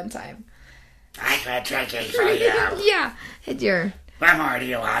 Maybe one time. I quit drinking for you. Yeah, and your. What more do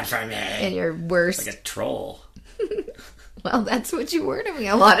you want from me? And your worst. Like a troll. Well, that's what you were to me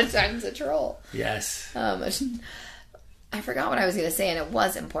a lot of times, a troll. Yes. I forgot what I was going to say, and it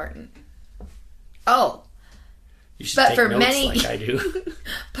was important. Oh. You should take notes like I do.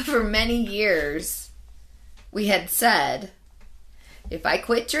 But for many years, we had said, if I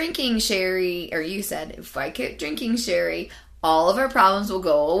quit drinking, Sherry, or you said, if I quit drinking, Sherry, all of our problems will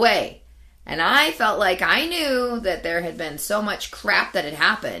go away. And I felt like I knew that there had been so much crap that had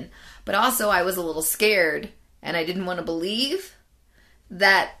happened, but also I was a little scared, and I didn't want to believe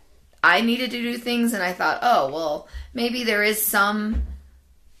that I needed to do things, and I thought, oh, well, maybe there is some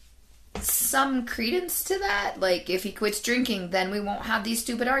credence to that. Like, if he quits drinking, then we won't have these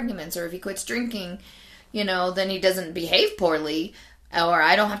stupid arguments. Or if he quits drinking, then he doesn't behave poorly. Or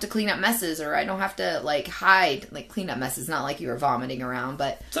I don't have to clean up messes. Or I don't have to, like, hide. Like, clean up messes, not like you were vomiting around.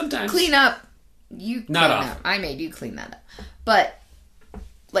 But sometimes. Clean up. You clean not often. Up. I made you clean that up. But,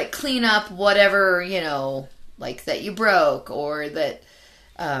 like, clean up whatever, like, that you broke. Or that...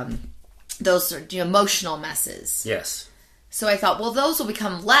 those are emotional messes. Yes. So I thought, well, those will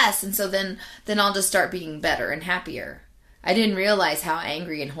become less, and so then I'll just start being better and happier. I didn't realize how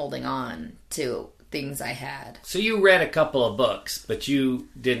angry and holding on to things I had. So you read a couple of books, but you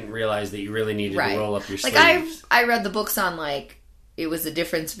didn't realize that you really needed to roll up your sleeves. Like I read the books on what was the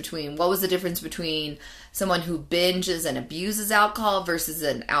difference between someone who binges and abuses alcohol versus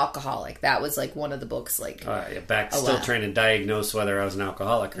an alcoholic. That was like one of the books. Still trying to diagnose whether I was an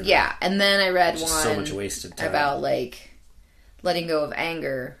alcoholic or not. Yeah, and then I read one so much wasted time about letting go of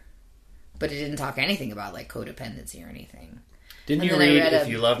anger, but it didn't talk anything about codependency or anything. Didn't you read If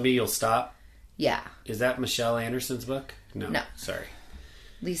You Love Me, You'll Stop? Yeah. Is that Michelle Anderson's book? No. Sorry.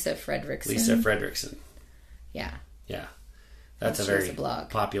 Lisa Fredrickson. Yeah. Yeah. That's a very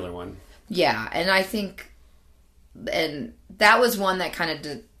popular one. Yeah, and I think, and that was one that kind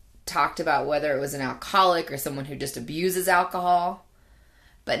of talked about whether it was an alcoholic or someone who just abuses alcohol.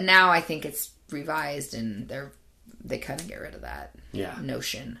 But now I think it's revised, and they kind of get rid of that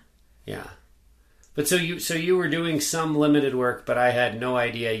notion. Yeah. But so you were doing some limited work, but I had no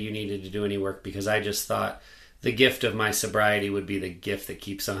idea you needed to do any work, because I just thought the gift of my sobriety would be the gift that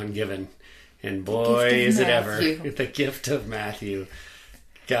keeps on giving. And boy, is it ever. The gift of Matthew.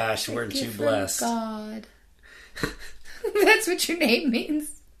 Gosh, weren't you blessed? God. That's what your name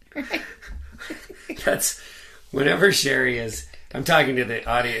means, right? That's whenever Sherry is... I'm talking to the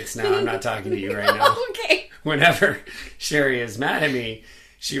audience now. I'm not talking to you right now. Okay. Whenever Sherry is mad at me,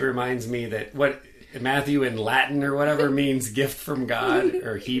 she reminds me that what Matthew in Latin or whatever means gift from God,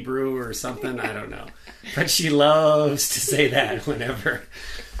 or Hebrew or something. I don't know. But she loves to say that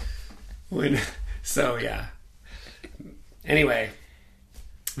so yeah. Anyway,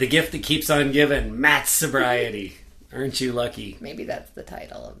 the gift that keeps on giving, Matt's sobriety. Aren't you lucky? Maybe that's the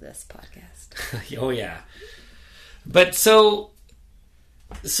title of this podcast. Oh yeah. But so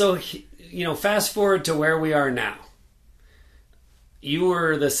fast forward to where we are now. You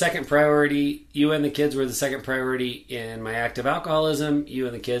were the second priority. You and the kids were the second priority in my active alcoholism. You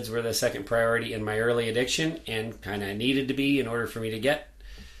and the kids were the second priority in my early addiction, and kind of needed to be in order for me to get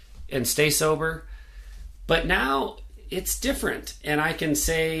and stay sober. But now it's different, and I can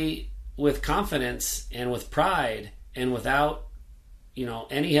say with confidence and with pride and without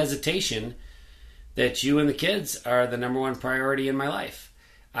any hesitation that you and the kids are the number one priority in my life.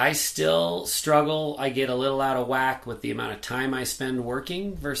 I still struggle. I get a little out of whack with the amount of time I spend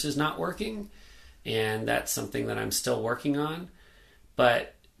working versus not working, and that's something that I'm still working on.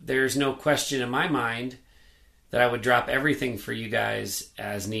 But there's no question in my mind that I would drop everything for you guys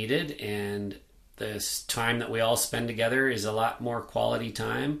as needed, and this time that we all spend together is a lot more quality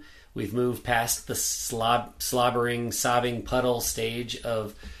time. We've moved past the slobbering, sobbing puddle stage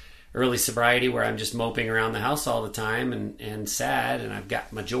of early sobriety where I'm just moping around the house all the time and sad, and I've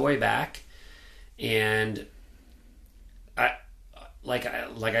got my joy back. And like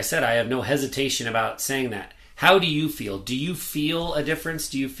I said, I have no hesitation about saying that. How do you feel? Do you feel a difference?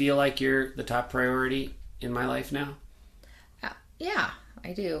 Do you feel like you're the top priority in my life now? Yeah,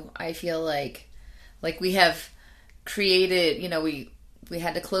 I do. I feel like we have created, we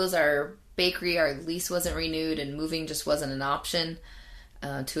had to close our bakery, our lease wasn't renewed, and moving just wasn't an option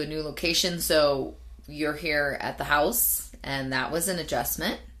to a new location. So you're here at the house, and that was an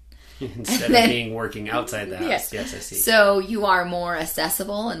adjustment. Instead of being working outside the house. Yes, I see. So you are more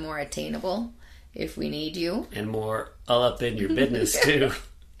accessible and more attainable if we need you. And more all up in your business too,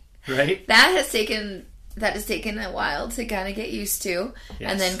 right? That has taken a while to kind of get used to.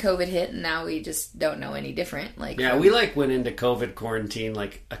 Yes. And then COVID hit, and now we just don't know any different. We went into COVID quarantine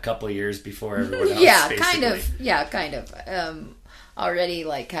like a couple of years before everyone else. Yeah, basically. kind of. Already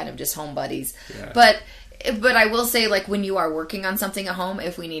kind of just home buddies. Yeah. But I will say, when you are working on something at home,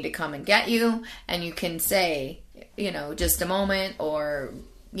 if we need to come and get you, and you can say, just a moment, or,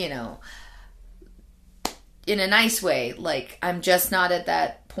 in a nice way, I'm just not at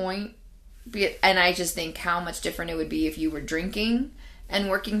that point. And I just think how much different it would be if you were drinking and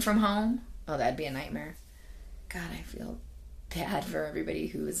working from home. Oh, that'd be a nightmare. God, I feel bad for everybody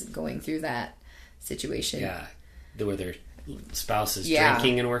who is going through that situation. Yeah. Where their spouse is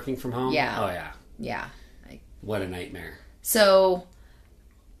drinking and working from home? Yeah. Oh, yeah. Yeah. What a nightmare. So,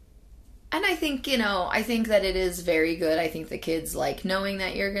 and I think, I think that it is very good. I think the kids like knowing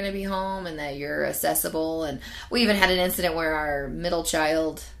that you're going to be home and that you're accessible. And we even had an incident where our middle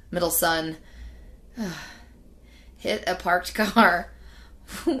son, hit a parked car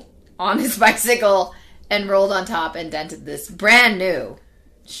on his bicycle and rolled on top and dented this brand new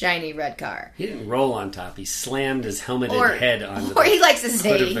shiny red car. He didn't roll on top. He slammed his helmeted head onto or he likes to hood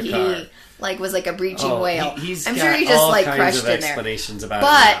say of the car. He was like a breaching whale. I'm sure he just all crushed in there. Explanations about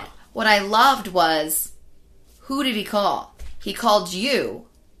but it now. What I loved was, who did he call? He called you.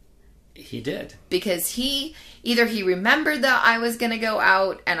 He did. Because either he remembered that I was going to go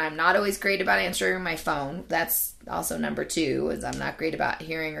out, and I'm not always great about answering my phone. That's also number 2, is I'm not great about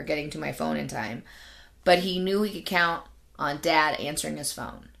hearing or getting to my phone in time. But he knew he could count on Dad answering his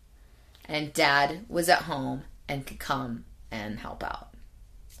phone. And Dad was at home and could come and help out.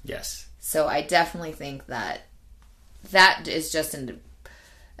 Yes. So I definitely think that is just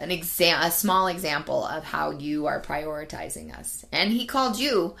a small example of how you are prioritizing us. And he called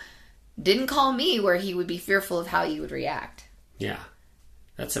you, didn't call me, where he would be fearful of how you would react. Yeah.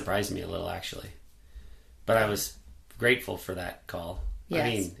 That surprised me a little, actually. But I was grateful for that call. Yes. I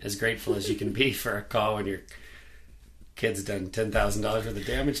mean, as grateful as you can be for a call when your kid's done $10,000 worth of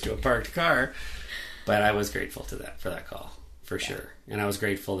damage to a parked car. But I was grateful for that call, for sure. And I was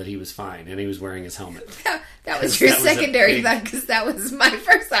grateful that he was fine and he was wearing his helmet. That was your secondary thought, because that was my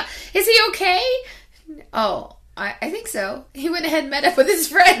first thought. Is he okay? Oh, I think so. He went ahead and met up with his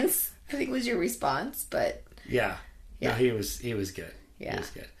friends, I think was your response, but... Yeah. No, he was good. Yeah. He was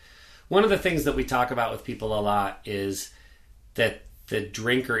good. One of the things that we talk about with people a lot is that the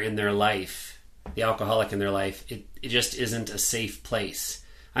drinker in their life, the alcoholic in their life, it just isn't a safe place.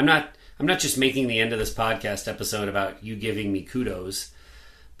 I'm not just making the end of this podcast episode about you giving me kudos,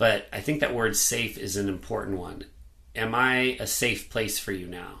 but I think that word safe is an important one. Am I a safe place for you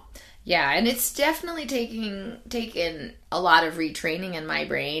now? Yeah, and it's definitely taken a lot of retraining in my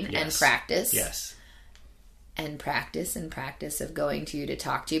brain and practice. Yes. And practice of going to you to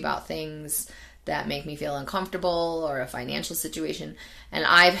talk to you about things that make me feel uncomfortable or a financial situation. And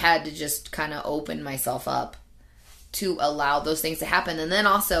I've had to just kind of open myself up to allow those things to happen. And then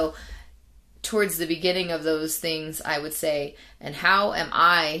also, towards the beginning of those things, I would say, and how am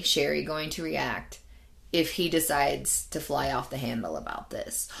I, Sherry, going to react if he decides to fly off the handle about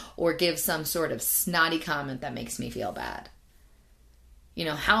this or give some sort of snotty comment that makes me feel bad?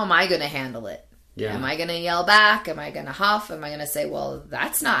 How am I going to handle it? Yeah. Am I going to yell back? Am I going to huff? Am I going to say, well,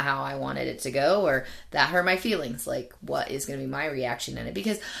 that's not how I wanted it to go, or that hurt my feelings? What is going to be my reaction in it?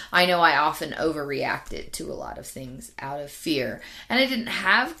 Because I know I often overreacted to a lot of things out of fear. And I didn't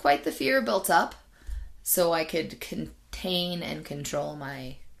have quite the fear built up, so I could contain and control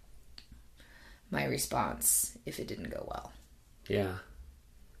my response if it didn't go well. Yeah.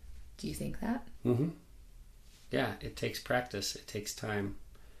 Do you think that? Mm-hmm. Yeah, it takes practice. It takes time.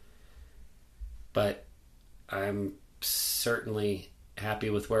 But I'm certainly happy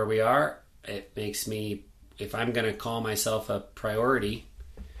with where we are. It makes me, if I'm going to call myself a priority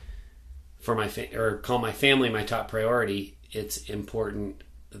for or call my family my top priority, it's important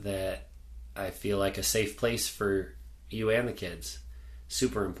that I feel like a safe place for you and the kids.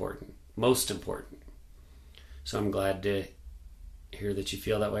 Super important. Most important. So I'm glad to hear that you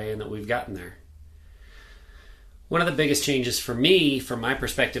feel that way and that we've gotten there. One of the biggest changes for me, from my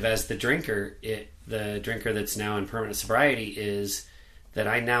perspective as the drinker that's now in permanent sobriety, is that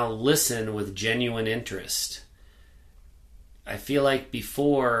I now listen with genuine interest. I feel like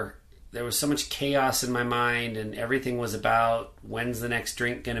before there was so much chaos in my mind and everything was about when's the next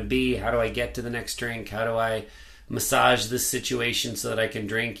drink going to be? How do I get to the next drink? How do I massage this situation so that I can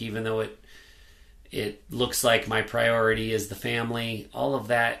drink even though it looks like my priority is the family? All of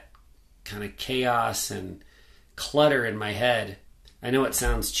that kind of chaos and clutter in my head. I know it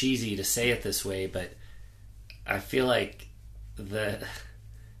sounds cheesy to say it this way, but I feel like the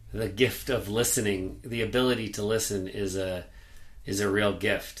gift of listening, the ability to listen is a real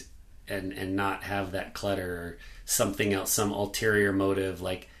gift, and not have that clutter or something else, some ulterior motive.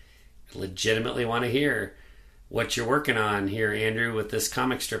 Like, legitimately want to hear what you're working on here, Andrew, with this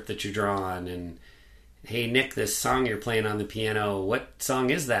comic strip that you're drawing, and hey, Nick, this song you're playing on the piano, what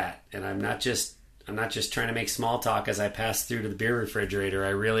song is that? And I'm not just trying to make small talk as I pass through to the beer refrigerator. I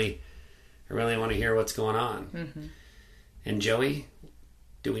really want to hear what's going on. Mm-hmm. And Joey,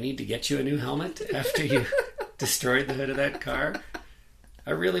 do we need to get you a new helmet after you destroyed the hood of that car?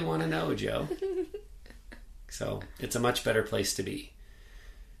 I really want to know, Joe. So it's a much better place to be.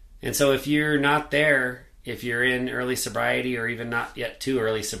 And so if you're not there, if you're in early sobriety or even not yet too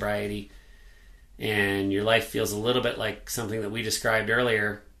early sobriety, and your life feels a little bit like something that we described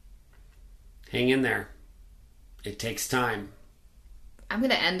earlier, hang in there. It takes time. I'm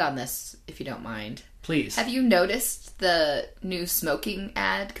going to end on this, if you don't mind. Please. Have you noticed the new smoking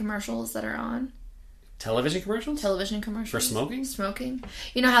ad commercials that are on? Television commercials? Television commercials. For smoking? Smoking.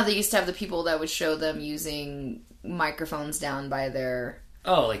 You know how they used to have the people that would show them using microphones down by their...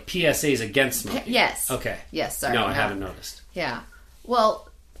 Oh, like PSAs against smoking? Yes. Okay. Yes, sorry. No, I haven't noticed. Yeah. Well,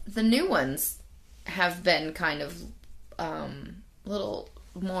 the new ones have been kind of little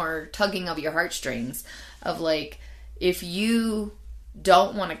more tugging of your heartstrings of like, if you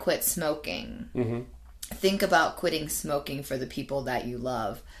don't want to quit smoking, mm-hmm. think about quitting smoking for the people that you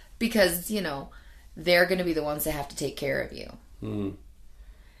love, because, you know, they're going to be the ones that have to take care of you. Mm.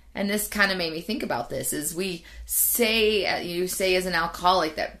 And this kind of made me think about this, is you say as an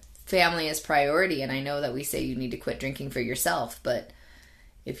alcoholic that family is priority, and I know that we say you need to quit drinking for yourself, but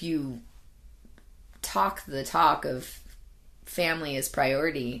if you talk the talk of family is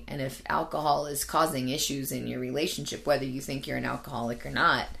priority, and if alcohol is causing issues in your relationship, whether you think you're an alcoholic or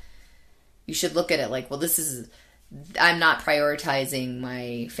not, you should look at it like, well, I'm not prioritizing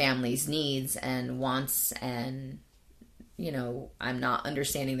my family's needs and wants, and, you know, I'm not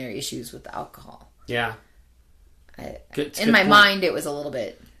understanding their issues with the alcohol. Yeah. In my mind, it was a little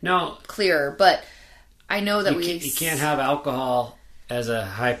bit clearer, but I know that you can't have alcohol as a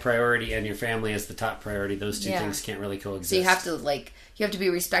high priority and your family as the top priority. Those two things can't really coexist. So you have to be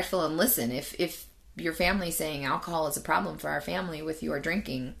respectful and listen. If your family's saying alcohol is a problem for our family with your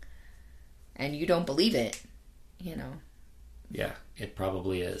drinking, and you don't believe it, you know. Yeah, it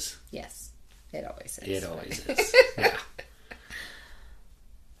probably is. Yes, it always is. It always is. Yeah.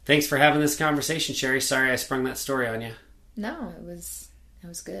 Thanks for having this conversation, Sherry. Sorry I sprung that story on you. No, it was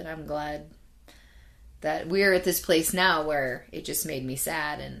good. I'm glad that we're at this place now where it just made me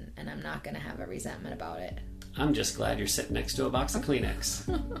sad, and I'm not going to have a resentment about it. I'm just glad you're sitting next to a box of Kleenex.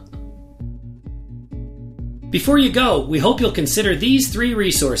 Before you go, we hope you'll consider these 3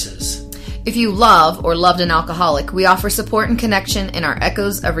 resources. If you love or loved an alcoholic, we offer support and connection in our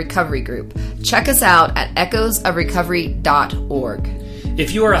Echoes of Recovery group. Check us out at echoesofrecovery.org.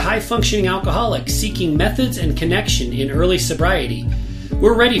 If you are a high-functioning alcoholic seeking methods and connection in early sobriety,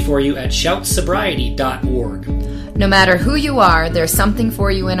 we're ready for you at shoutsobriety.org. No matter who you are, there's something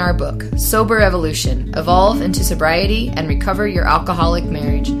for you in our book, Sober Evolution. Evolve into sobriety and recover your alcoholic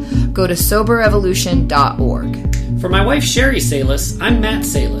marriage. Go to soberevolution.org. For my wife, Sherry Salis, I'm Matt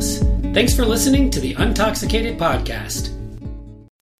Salis. Thanks for listening to the Untoxicated Podcast.